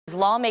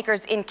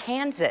Lawmakers in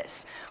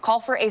Kansas call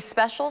for a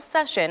special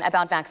session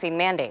about vaccine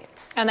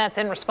mandates. And that's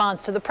in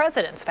response to the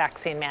president's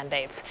vaccine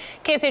mandates.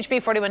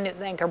 KSHB 41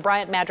 News anchor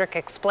Bryant Madrick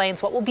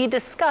explains what will be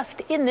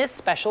discussed in this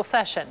special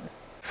session.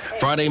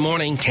 Friday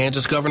morning,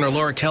 Kansas Governor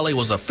Laura Kelly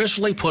was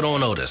officially put on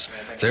notice.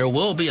 There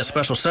will be a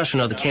special session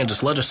of the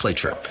Kansas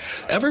legislature.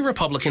 Every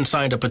Republican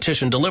signed a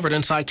petition delivered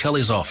inside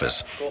Kelly's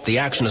office. The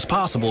action is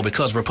possible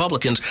because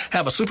Republicans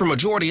have a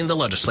supermajority in the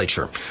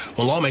legislature.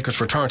 When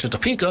lawmakers return to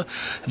Topeka,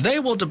 they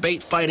will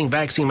debate fighting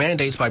vaccine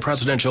mandates by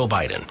President Joe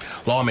Biden.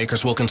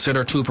 Lawmakers will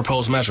consider two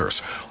proposed measures.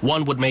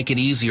 One would make it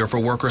easier for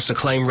workers to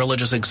claim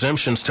religious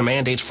exemptions to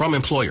mandates from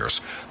employers.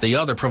 The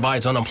other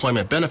provides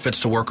unemployment benefits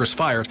to workers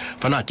fired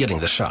for not getting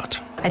the shot.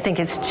 I think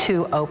it's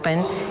too open,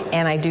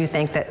 and I do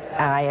think that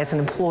I, as an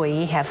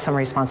employee, have some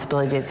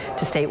responsibility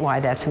to state why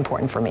that's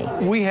important for me.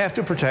 We have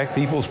to protect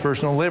people's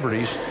personal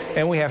liberties,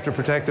 and we have to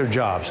protect their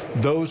jobs.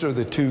 Those are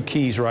the two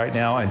keys right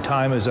now, and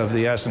time is of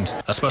the essence.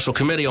 A special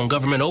committee on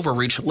government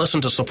overreach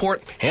listened to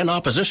support and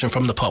opposition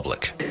from the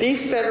public.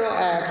 These federal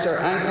acts are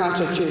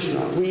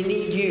unconstitutional. We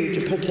need you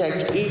to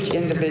protect each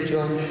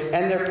individual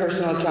and their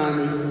personal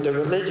autonomy, their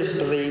religious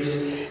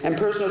beliefs, and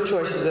personal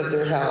choices of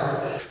their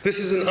health. This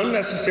is an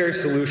unnecessary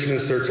solution in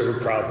search of a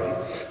problem.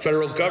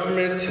 Federal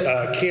government,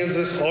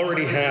 Kansas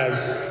already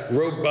has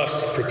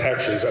robust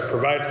protections that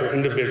provide for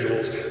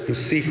individuals who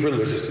seek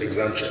religious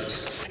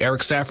exemptions.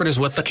 Eric Stafford is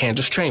with the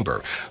Kansas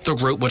Chamber. The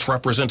group, which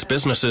represents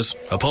businesses,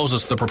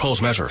 opposes the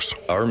proposed measures.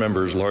 Our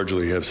members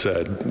largely have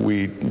said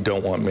we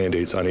don't want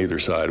mandates on either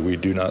side. We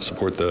do not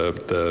support the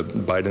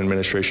Biden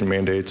administration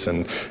mandates,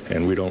 and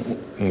we don't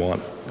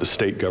want the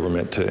state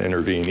government to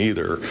intervene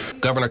either.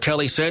 Governor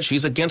Kelly said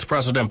she's against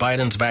President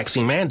Biden's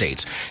vaccine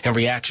mandates. In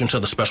reaction to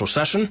the special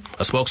session,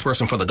 a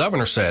spokesperson for the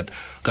governor said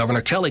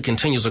Governor Kelly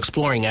continues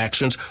exploring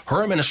actions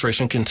her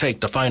administration can take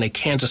to find a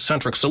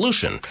Kansas-centric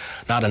solution,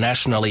 not a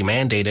nationally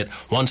mandated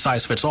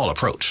one-size-fits-all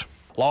approach.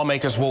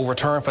 Lawmakers will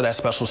return for that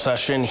special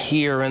session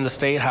here in the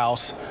State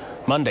House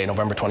Monday,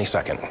 November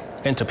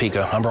 22nd. In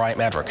Topeka, I'm Bryant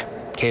Madrick,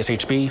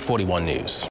 KSHB 41 News.